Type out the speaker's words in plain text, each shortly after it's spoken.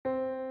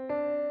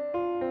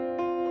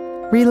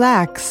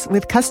Relax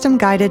with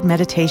custom-guided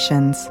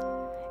meditations.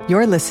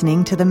 You're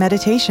listening to The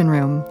Meditation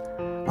Room,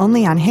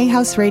 only on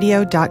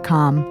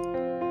HayHouseRadio.com.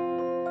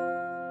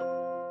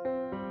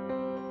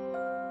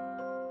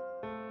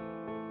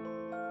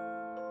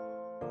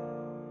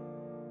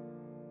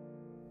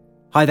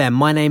 Hi there,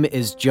 my name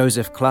is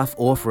Joseph Clough,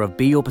 author of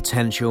Be Your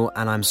Potential,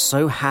 and I'm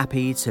so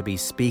happy to be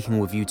speaking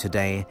with you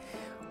today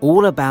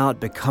all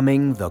about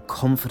becoming the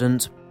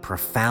confident,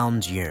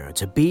 profound you,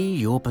 to be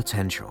your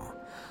potential.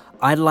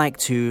 I'd like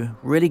to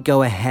really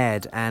go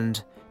ahead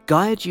and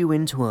guide you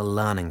into a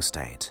learning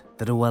state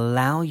that will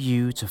allow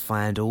you to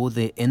find all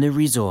the inner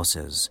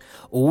resources,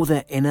 all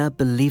the inner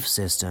belief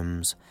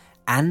systems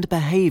and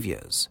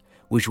behaviors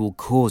which will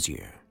cause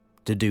you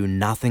to do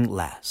nothing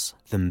less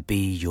than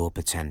be your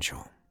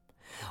potential.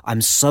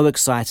 I'm so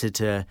excited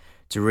to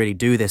really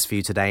do this for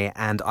you today,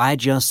 and I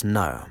just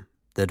know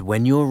that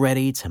when you're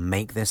ready to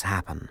make this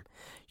happen,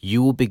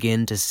 you will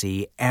begin to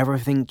see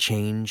everything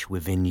change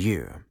within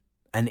you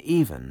and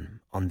even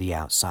on the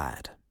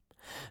outside.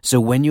 So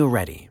when you're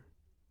ready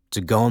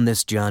to go on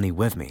this journey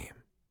with me,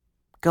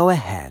 go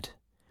ahead,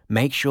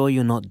 make sure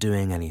you're not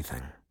doing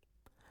anything.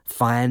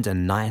 Find a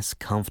nice,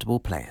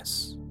 comfortable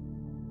place.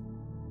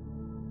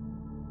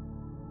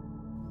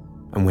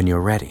 And when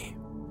you're ready,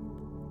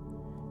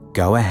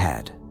 go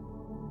ahead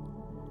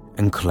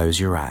and close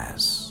your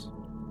eyes.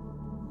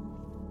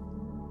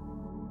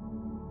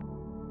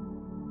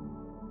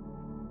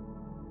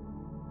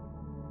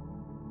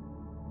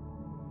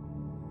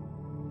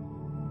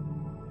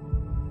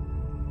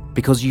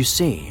 Because you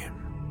see,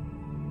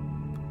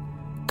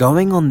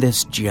 going on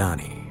this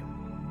journey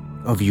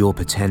of your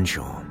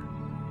potential,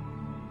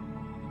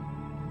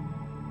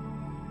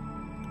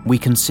 we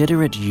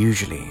consider it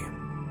usually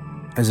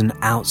as an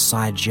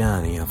outside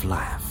journey of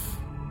life,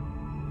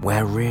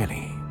 where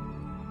really,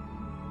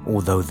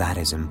 although that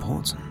is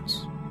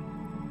important,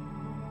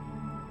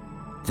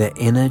 the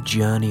inner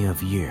journey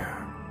of you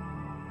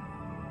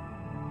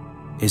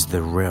is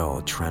the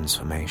real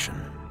transformation.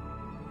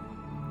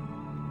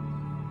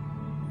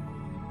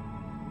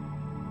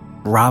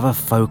 Rather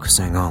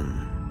focusing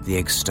on the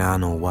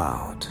external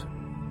world,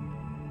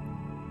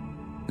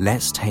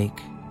 let's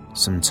take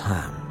some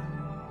time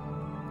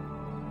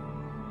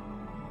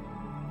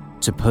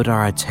to put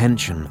our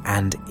attention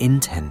and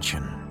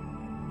intention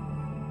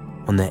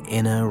on the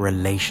inner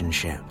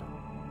relationship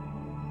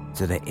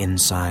to the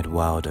inside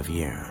world of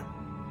you.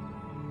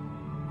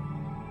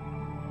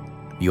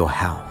 Your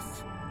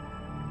health,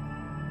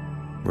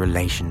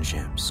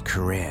 relationships,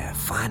 career,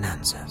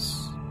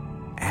 finances,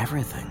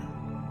 everything.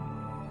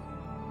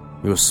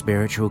 Your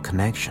spiritual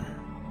connection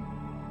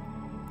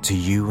to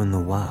you and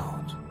the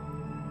world.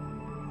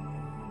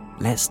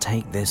 Let's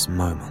take this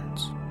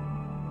moment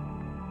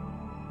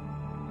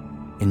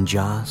in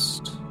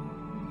just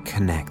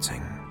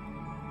connecting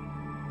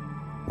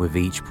with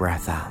each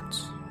breath out.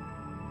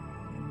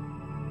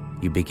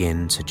 You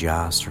begin to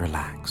just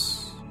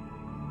relax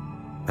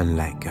and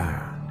let go,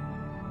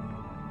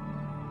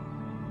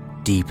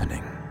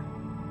 deepening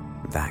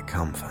that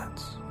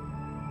comfort,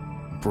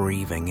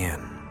 breathing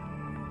in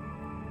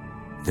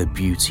the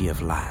beauty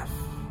of life,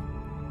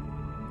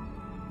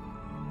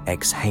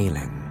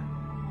 exhaling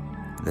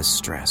the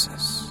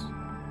stresses.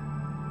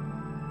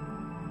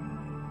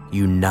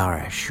 You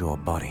nourish your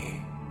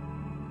body,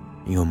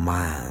 your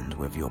mind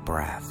with your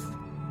breath,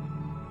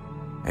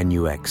 and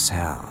you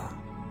exhale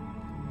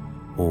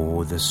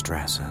all the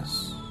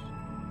stresses.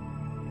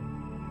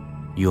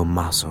 Your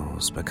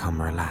muscles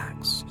become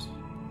relaxed,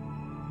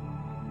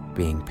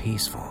 being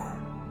peaceful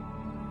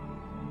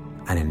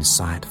and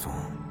insightful.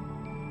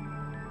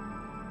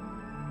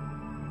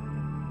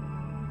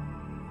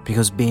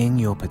 Because being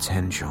your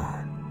potential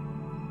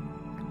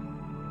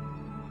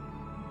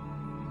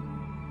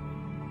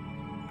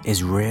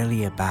is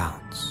really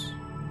about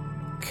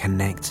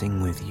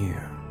connecting with you.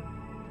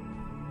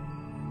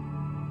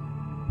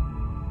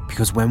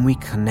 Because when we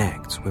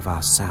connect with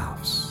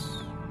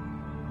ourselves,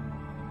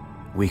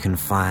 we can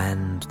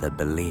find the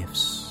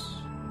beliefs,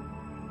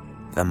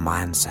 the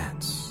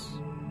mindsets,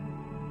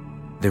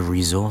 the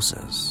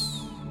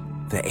resources,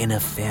 the inner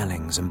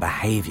feelings and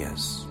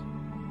behaviors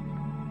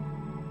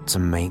to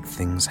make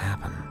things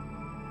happen.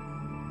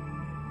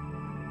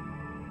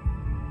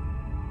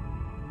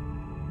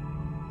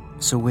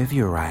 So with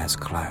your eyes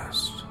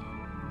closed,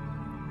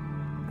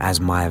 as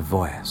my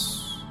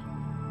voice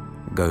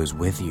goes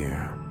with you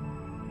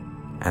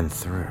and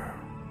through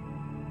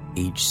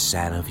each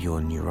cell of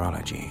your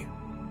neurology,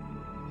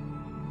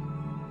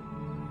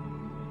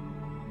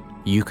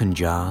 you can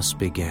just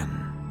begin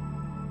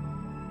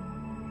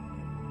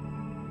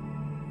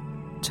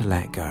to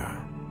let go,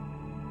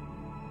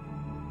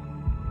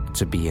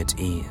 to be at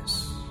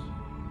ease.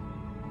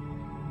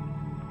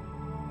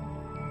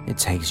 It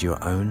takes your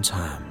own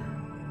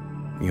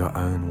time, your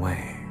own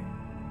way,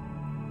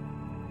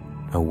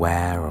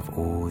 aware of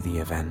all the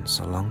events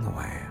along the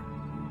way.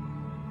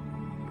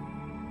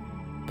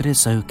 But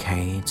it's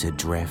okay to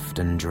drift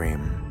and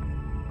dream,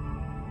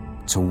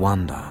 to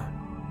wonder,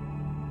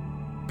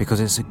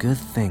 because it's a good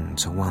thing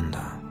to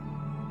wonder.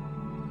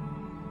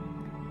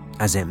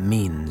 as it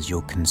means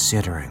you're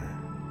considering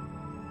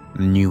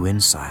new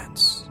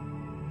insights,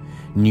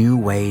 new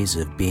ways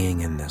of being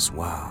in this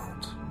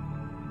world,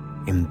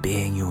 in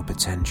being your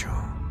potential,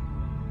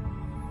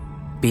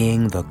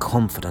 being the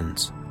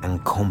confident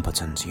and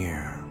competent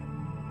you.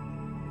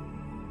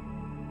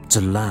 To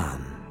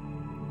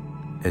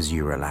learn as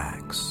you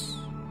relax,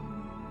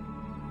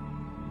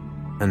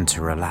 and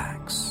to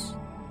relax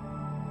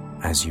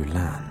as you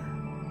learn.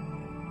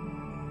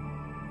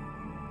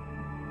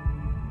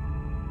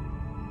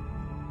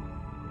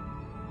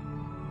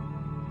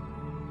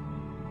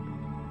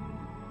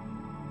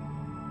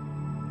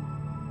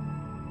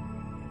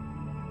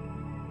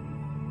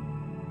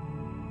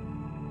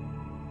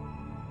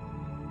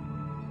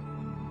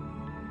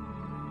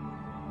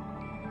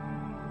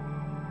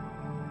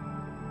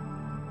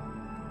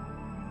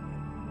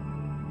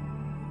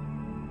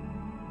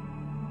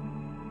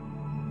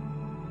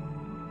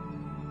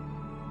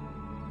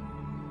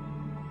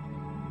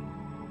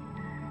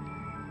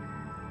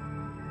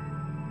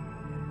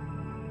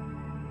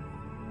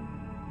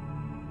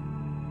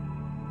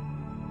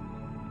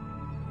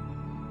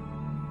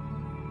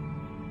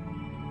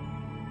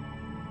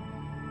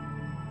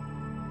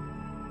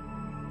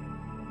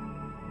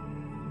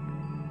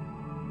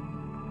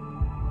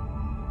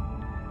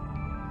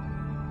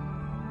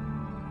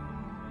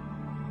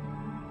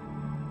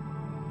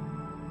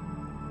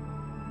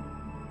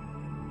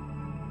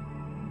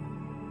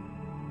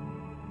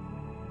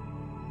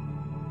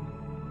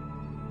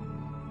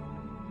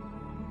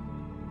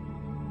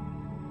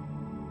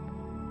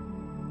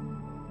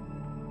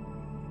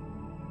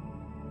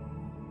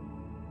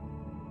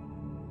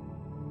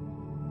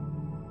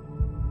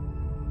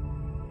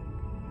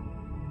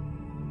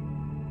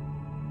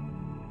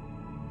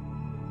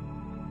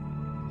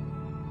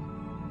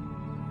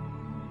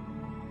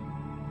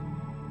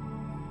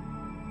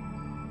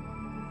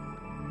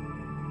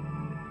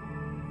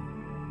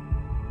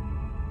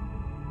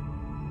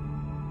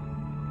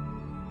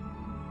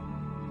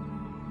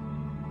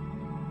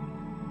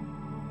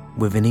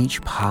 Within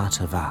each part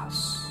of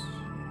us,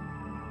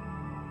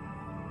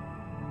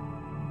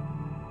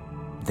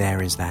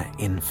 there is that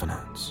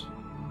infinite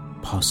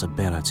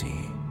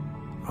possibility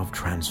of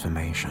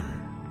transformation.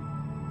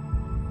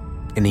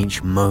 In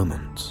each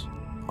moment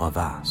of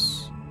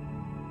us,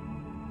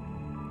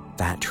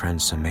 that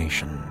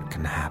transformation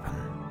can happen.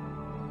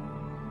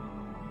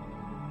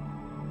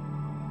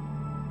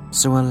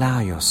 So allow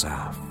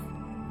yourself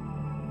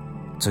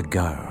to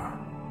go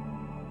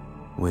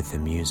with the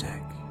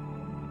music,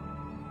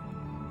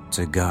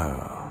 to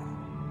go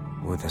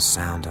with the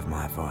sound of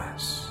my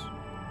voice,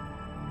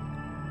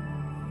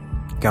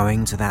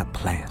 going to that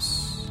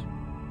place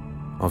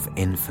of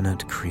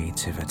infinite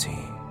creativity,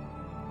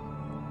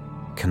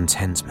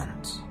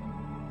 contentment,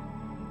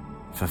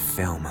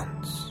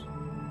 fulfillment,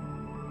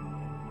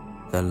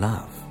 the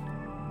love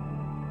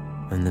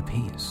and the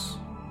peace.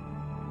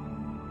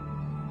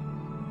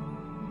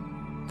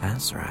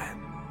 That's right.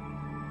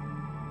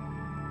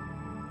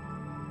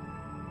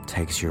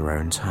 Takes your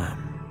own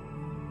time,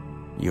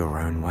 your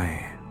own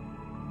way,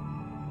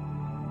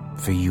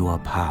 for you are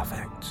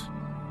perfect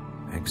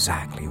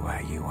exactly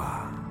where you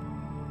are.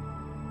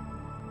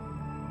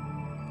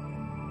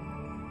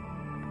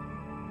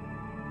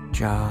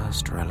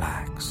 Just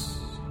relax,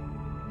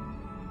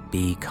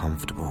 be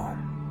comfortable,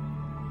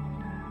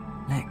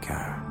 let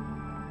go.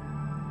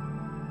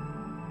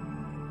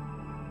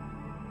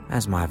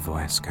 As my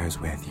voice goes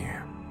with you,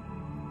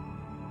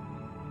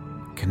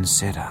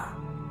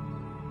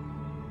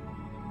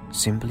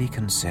 simply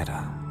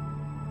consider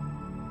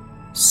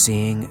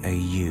seeing a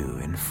you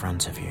in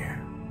front of you,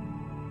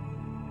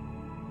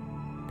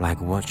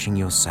 like watching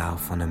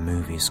yourself on a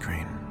movie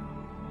screen.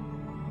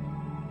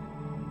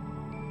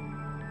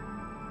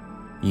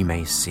 You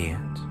may see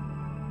it,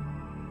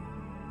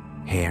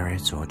 hear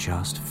it, or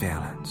just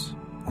feel it,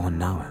 or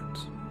know it.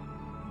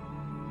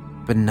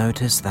 But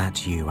notice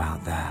that you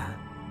out there,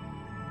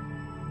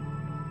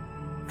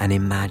 and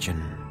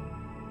imagine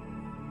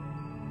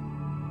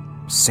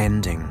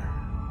sending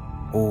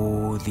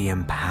all the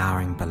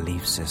empowering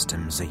belief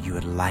systems that you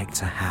would like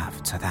to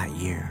have to that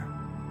you.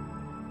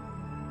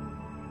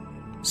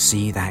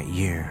 See that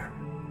you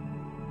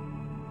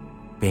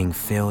being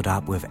filled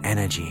up with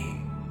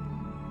energy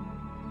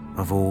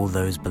of all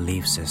those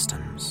belief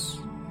systems.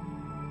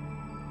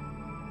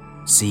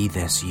 See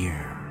this you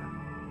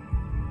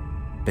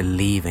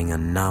believing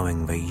and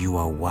knowing that you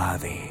are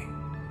worthy,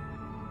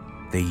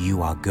 that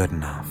you are good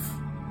enough,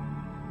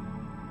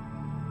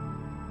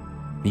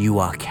 you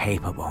are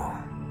capable,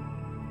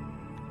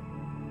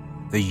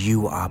 that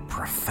you are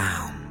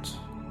profound,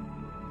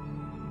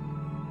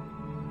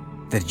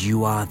 that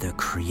you are the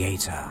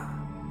creator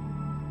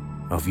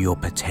of your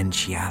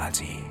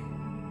potentiality,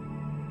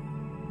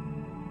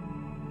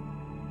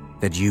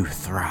 that you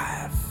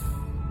thrive.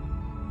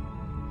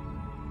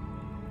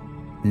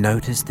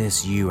 Notice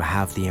this you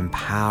have the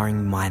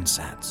empowering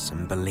mindsets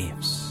and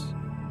beliefs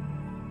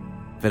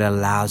that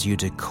allows you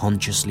to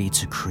consciously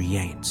to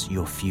create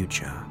your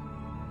future,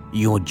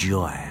 your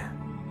joy.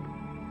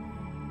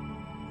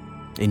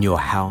 in your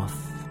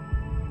health,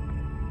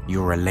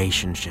 your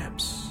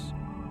relationships,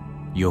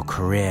 your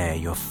career,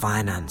 your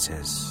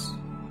finances,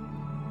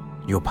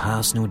 your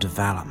personal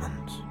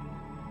development,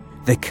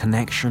 the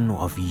connection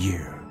of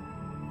you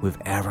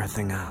with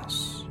everything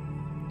else.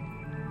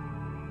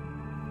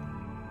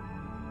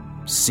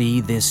 See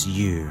this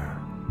you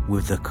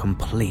with the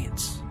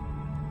complete,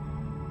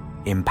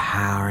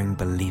 empowering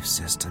belief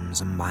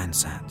systems and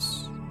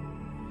mindsets,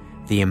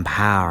 the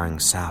empowering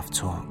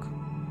self-talk,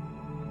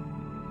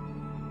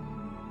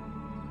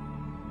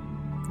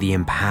 the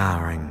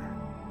empowering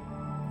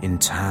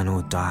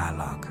internal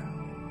dialogue.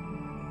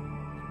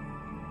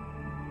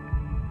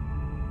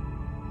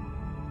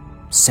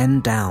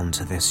 Send down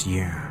to this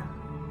you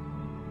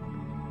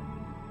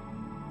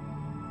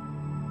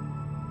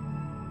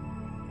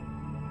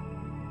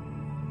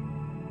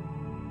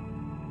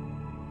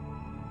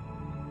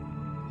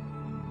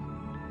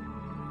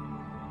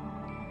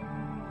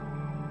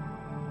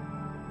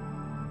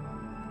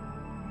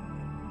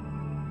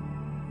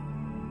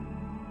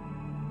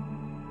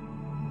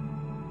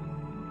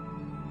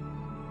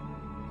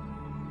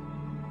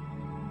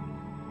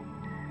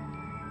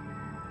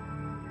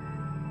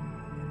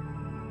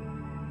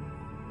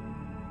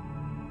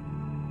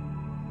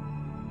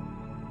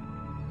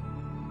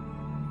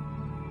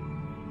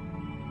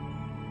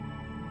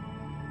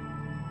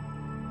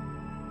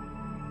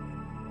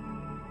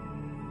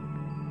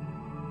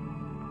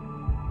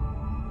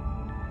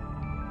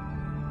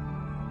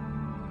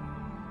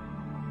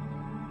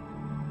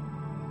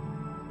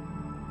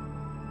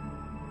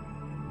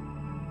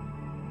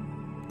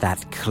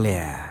that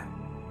clear,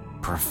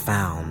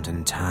 profound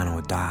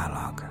internal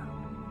dialogue.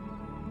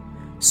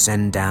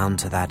 Send down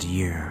to that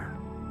you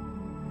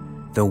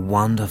the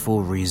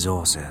wonderful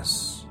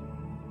resources,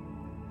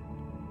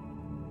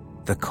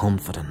 the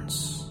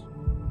confidence,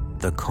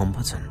 the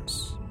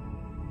competence,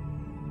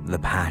 the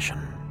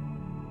passion,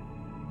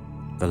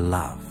 the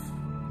love,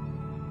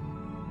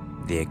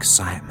 the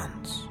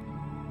excitement,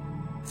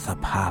 the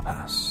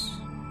purpose,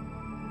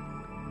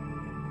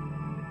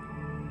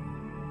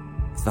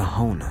 the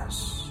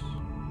wholeness.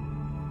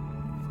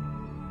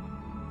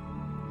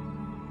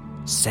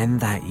 Send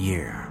that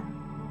you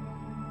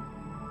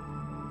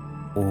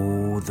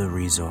all the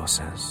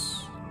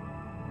resources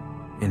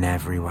in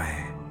every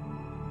way,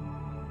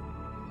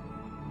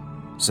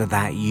 so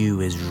that you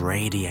is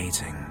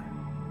radiating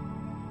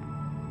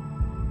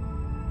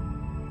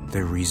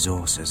the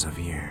resources of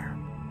you.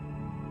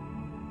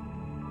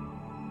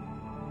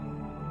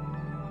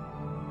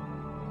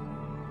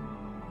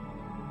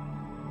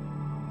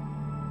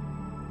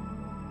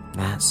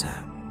 That's it.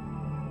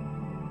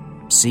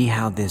 See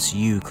how this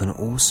you can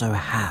also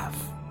have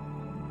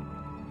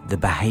the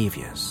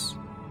behaviors.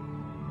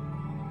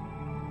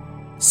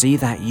 See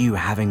that you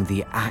having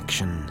the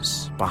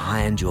actions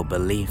behind your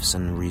beliefs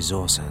and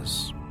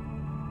resources.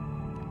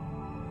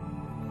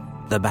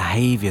 The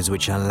behaviors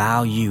which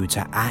allow you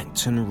to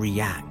act and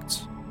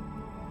react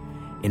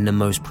in the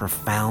most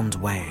profound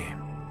way.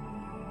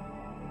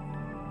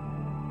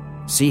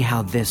 See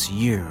how this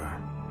you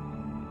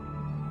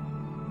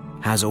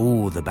has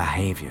all the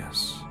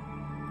behaviors,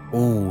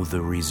 all the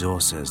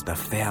resources, the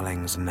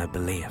feelings and the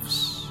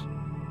beliefs.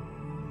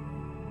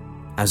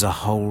 As a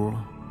whole,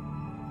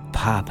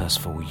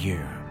 purposeful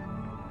you.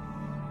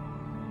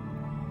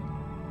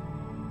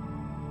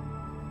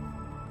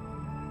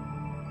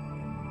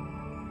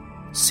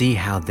 See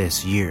how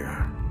this you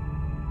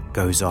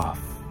goes off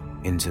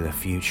into the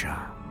future.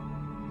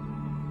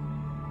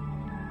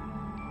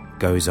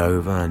 Goes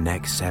over the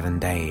next 7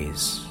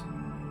 days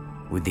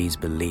with these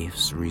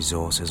beliefs,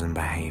 resources and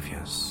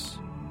behaviors.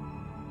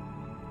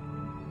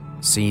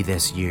 See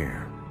this you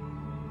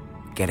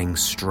getting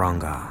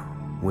stronger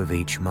with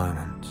each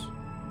moment,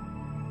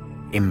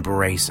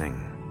 embracing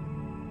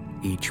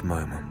each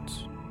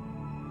moment,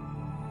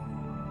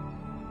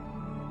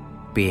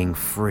 being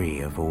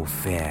free of all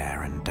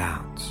fear and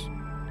doubt.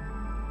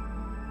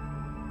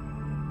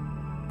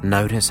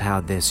 Notice how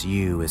this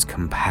you is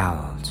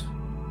compelled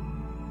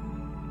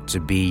to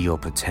be your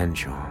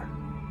potential,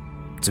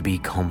 to be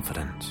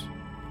confident,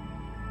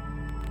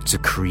 to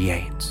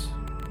create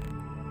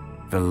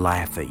the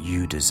life that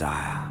you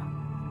desire.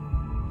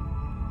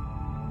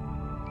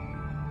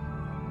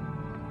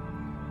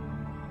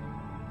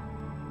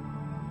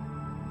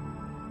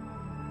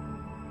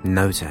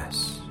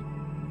 Notice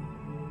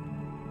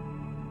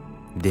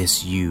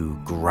this you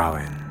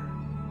growing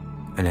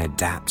and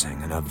adapting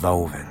and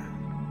evolving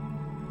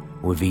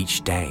with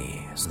each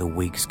day as the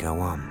weeks go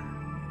on.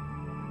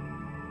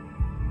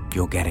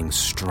 You're getting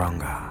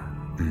stronger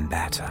and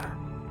better.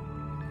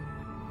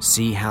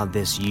 See how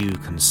this you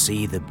can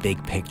see the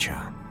big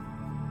picture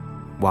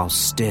while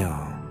still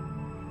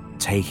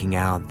taking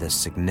out the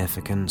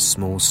significant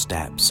small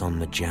steps on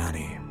the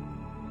journey.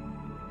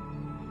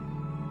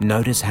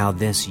 Notice how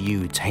this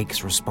you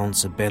takes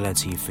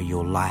responsibility for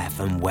your life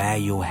and where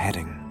you're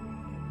heading.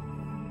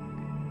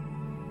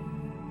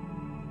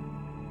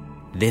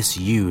 This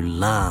you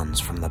learns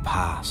from the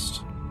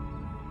past.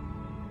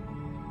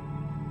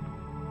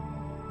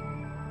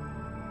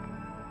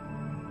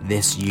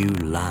 this you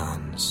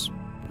learns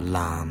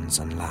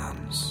and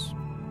learns.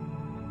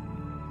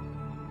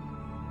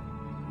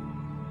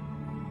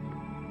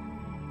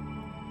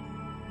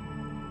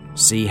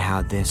 See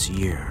how this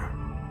you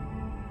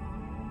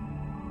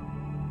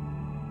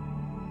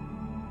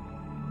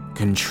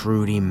can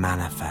truly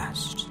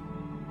manifest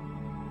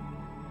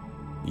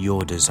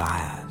your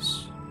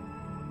desires.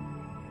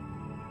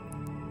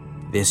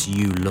 This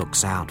you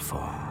looks out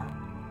for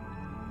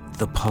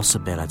the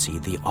possibility,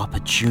 the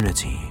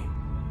opportunity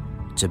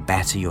to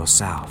better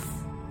yourself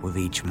with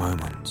each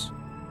moment.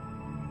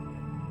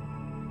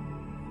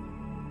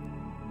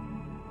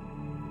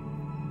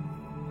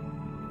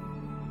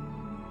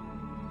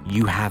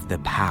 You have the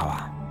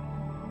power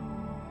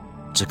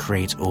to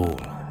create all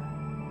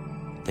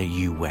that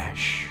you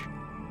wish.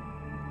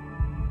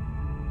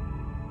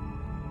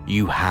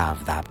 You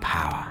have that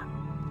power.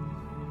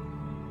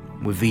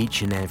 With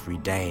each and every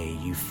day,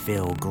 you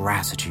feel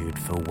gratitude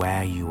for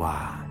where you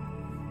are.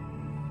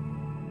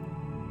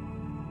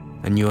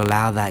 And you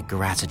allow that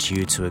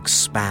gratitude to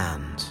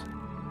expand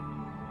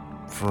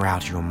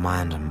throughout your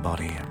mind and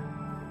body.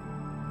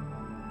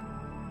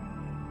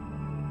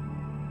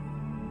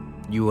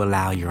 You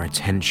allow your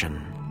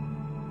attention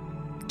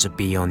to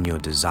be on your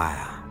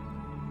desire,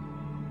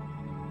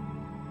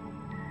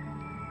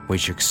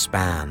 which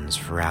expands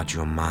throughout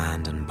your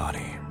mind and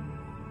body.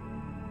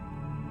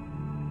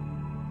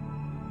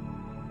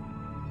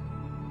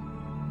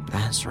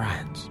 That's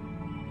right.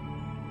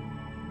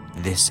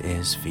 This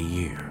is for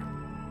you,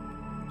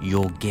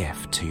 your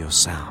gift to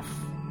yourself.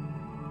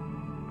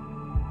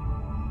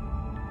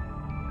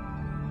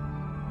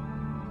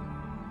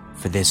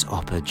 For this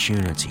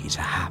opportunity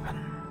to happen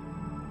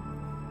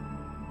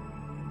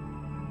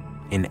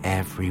in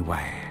every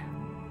way.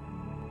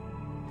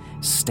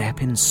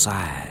 Step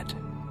inside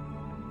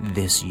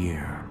this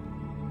year.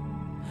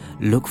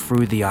 Look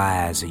through the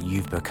eyes that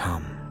you've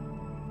become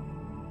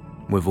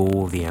with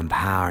all the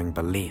empowering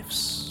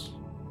beliefs,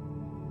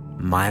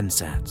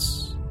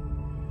 mindsets,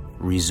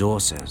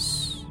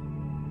 resources,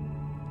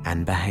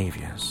 and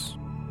behaviors.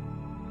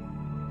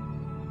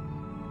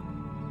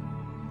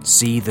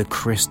 See the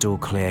crystal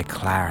clear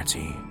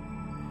clarity,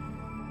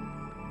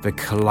 the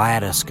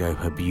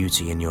kaleidoscope of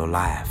beauty in your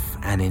life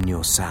and in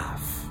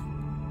yourself.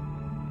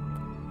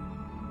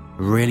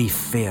 Really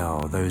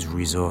feel those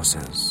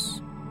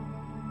resources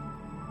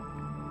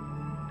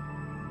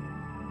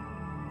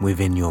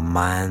within your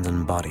mind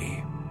and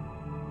body,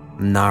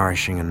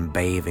 nourishing and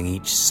bathing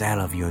each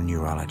cell of your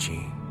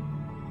neurology.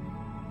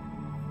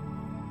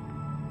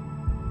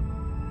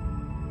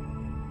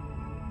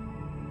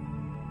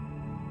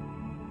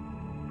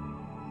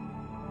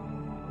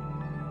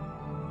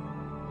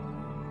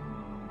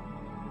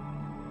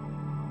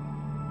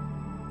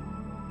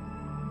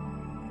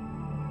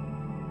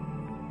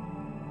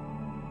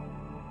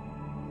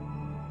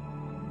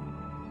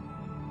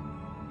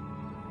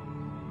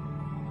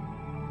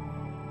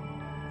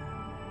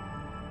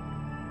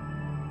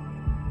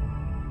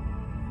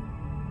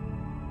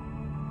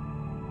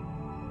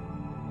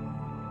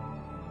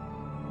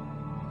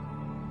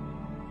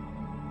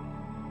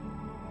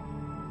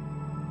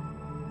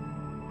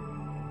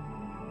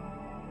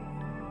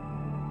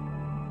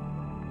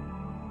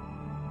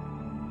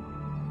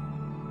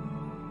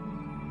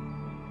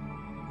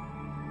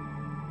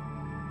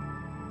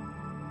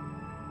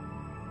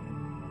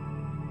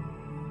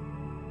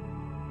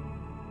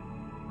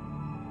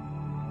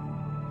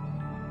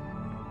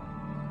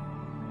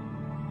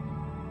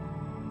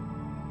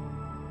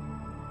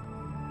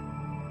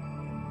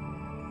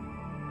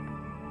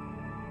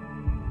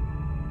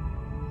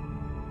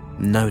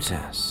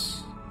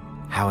 Notice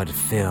how it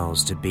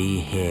feels to be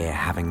here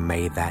having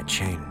made that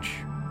change.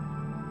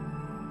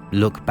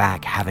 Look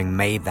back having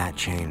made that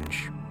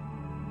change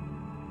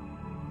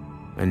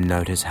and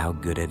notice how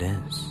good it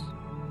is.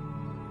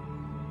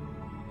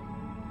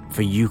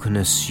 For you can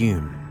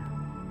assume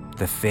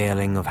the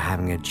feeling of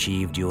having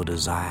achieved your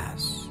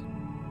desires,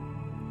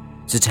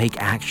 to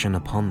take action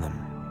upon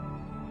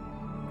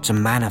them, to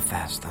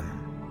manifest them,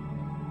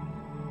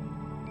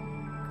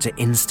 to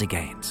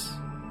instigate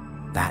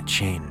that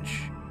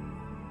change.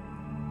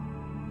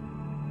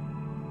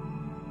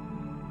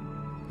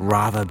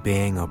 Rather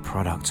being a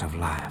product of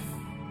life,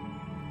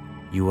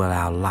 you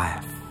allow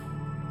life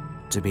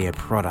to be a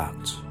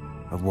product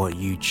of what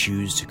you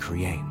choose to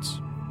create.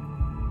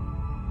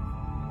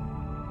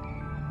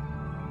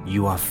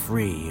 You are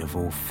free of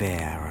all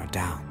fear or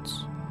doubt.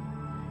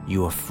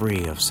 You are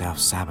free of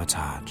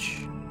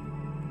self-sabotage.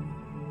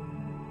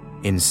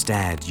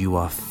 Instead, you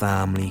are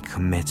firmly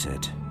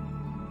committed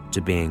to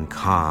being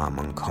calm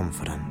and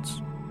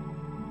confident,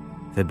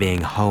 for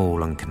being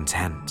whole and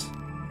content,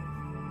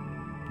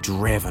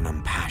 driven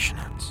and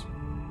passionate.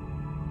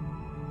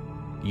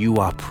 You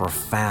are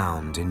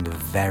profound in the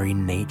very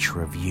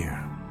nature of you.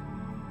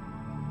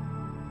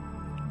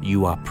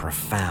 You are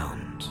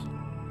profound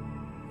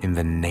in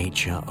the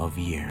nature of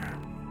you.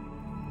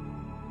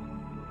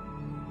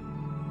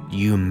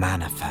 You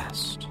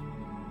manifest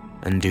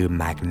and do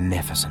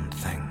magnificent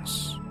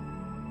things.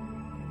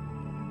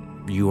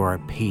 You are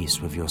at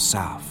peace with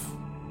yourself,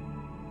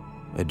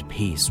 at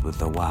peace with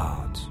the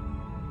world,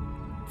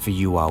 for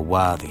you are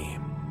worthy,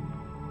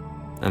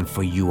 and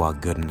for you are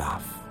good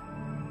enough.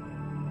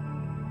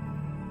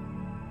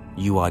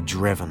 You are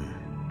driven,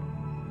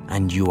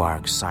 and you are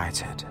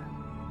excited.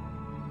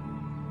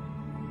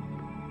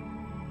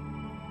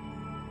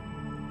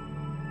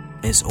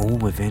 It's all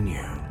within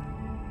you.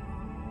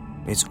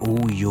 It's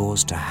all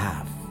yours to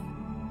have.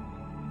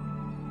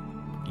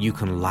 You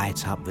can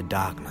light up the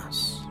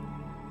darkness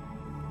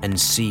and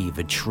see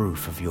the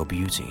truth of your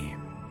beauty,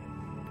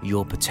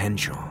 your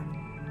potential.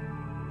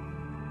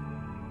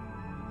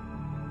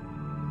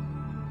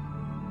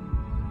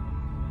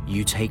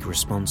 You take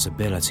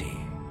responsibility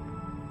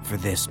for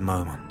this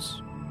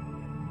moment.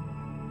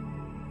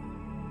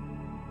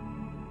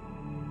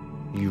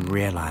 You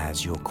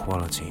realize your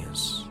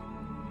qualities,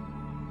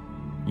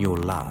 your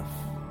love,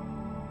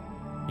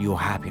 your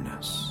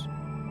happiness,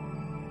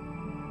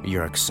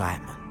 your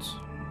excitement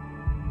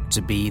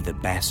to be the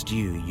best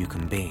you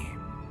can be.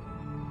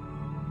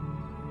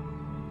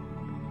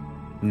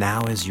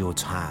 Now is your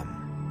time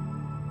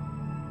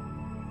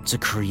to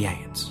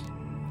create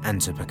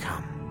and to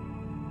become.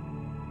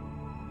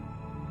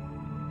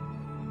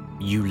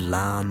 You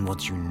learn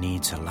what you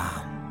need to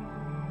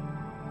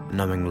learn,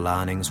 knowing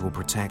learnings will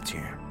protect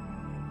you.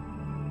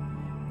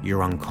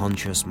 Your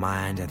unconscious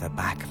mind at the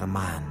back of the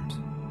mind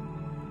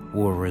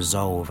will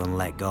resolve and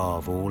let go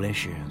of all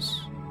issues.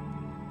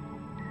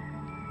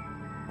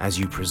 As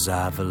you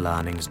preserve the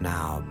learnings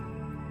now,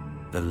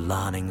 the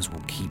learnings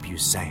will keep you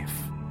safe,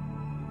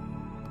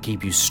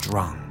 keep you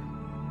strong,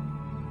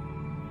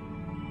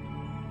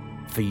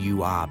 for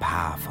you are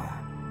powerful.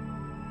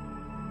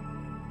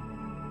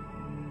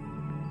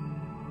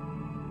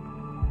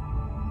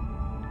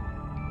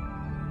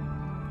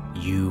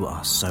 You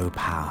are so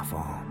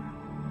powerful.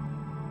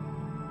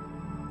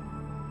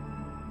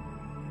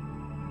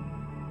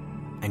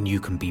 And you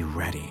can be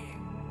ready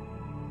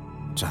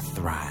to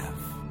thrive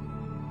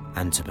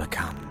and to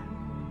become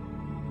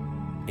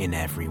in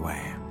every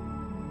way.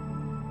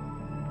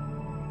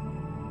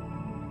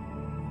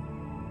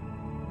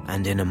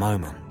 And in a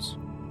moment,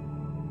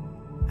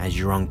 as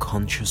your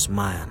unconscious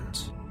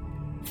mind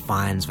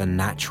finds the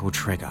natural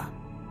trigger,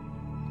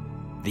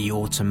 the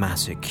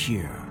automatic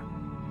cue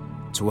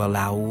to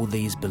allow all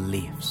these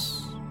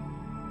beliefs,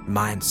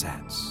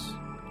 mindsets,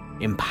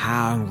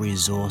 empowering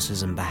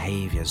resources and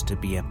behaviors to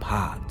be a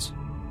part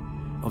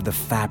of the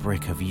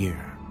fabric of you,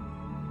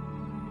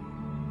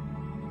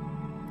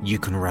 you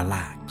can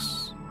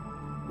relax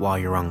while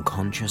your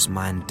unconscious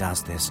mind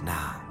does this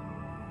now,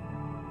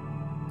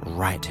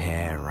 right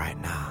here,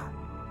 right now.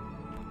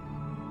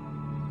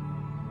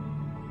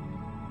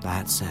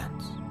 That's it.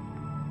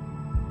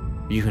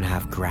 You can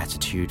have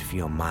gratitude for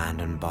your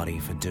mind and body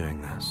for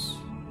doing this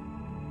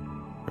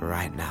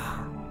right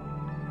now,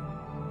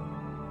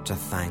 to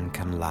thank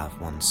and love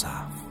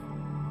oneself.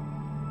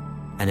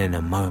 And in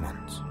a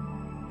moment,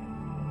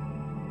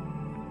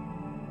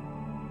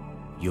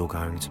 you're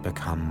going to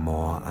become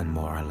more and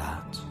more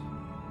alert,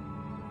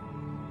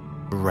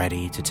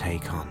 ready to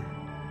take on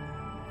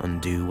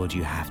and do what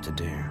you have to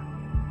do,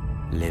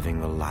 living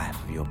the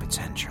life of your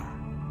potential.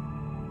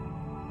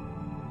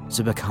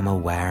 To become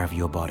aware of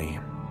your body,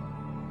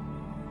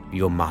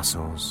 your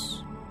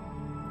muscles,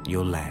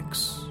 your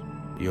legs,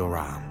 your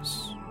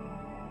arms.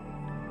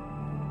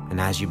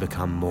 And as you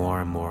become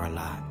more and more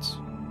alert,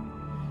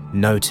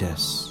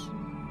 notice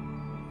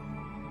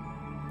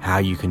how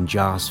you can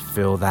just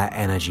feel that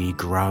energy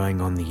growing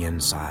on the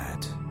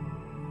inside,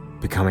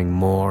 becoming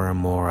more and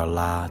more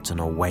alert and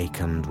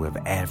awakened with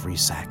every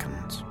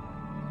second,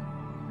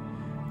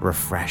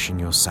 refreshing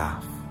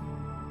yourself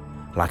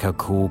like a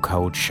cool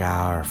cold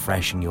shower,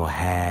 refreshing your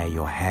hair,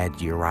 your head,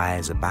 your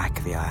eyes, the back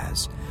of the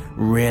eyes,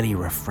 really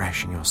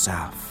refreshing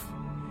yourself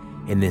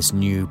in this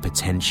new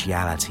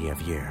potentiality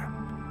of you,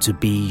 to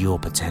be your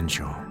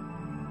potential.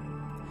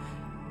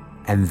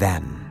 And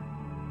then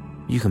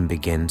you can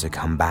begin to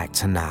come back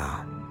to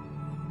now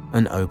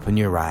and open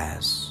your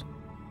eyes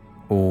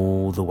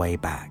all the way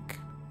back.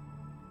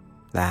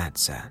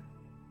 That's it.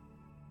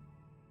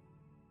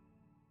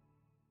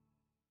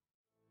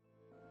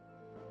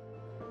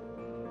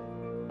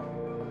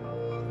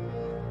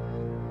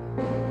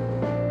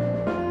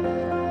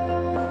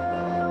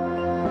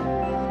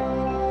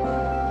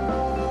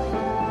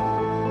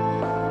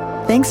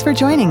 Thanks for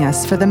joining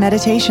us for the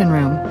Meditation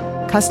Room,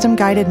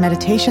 custom-guided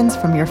meditations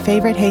from your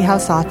favorite Hay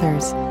House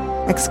authors,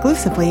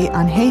 exclusively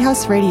on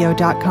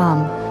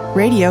hayhouseradio.com,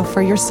 radio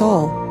for your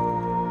soul.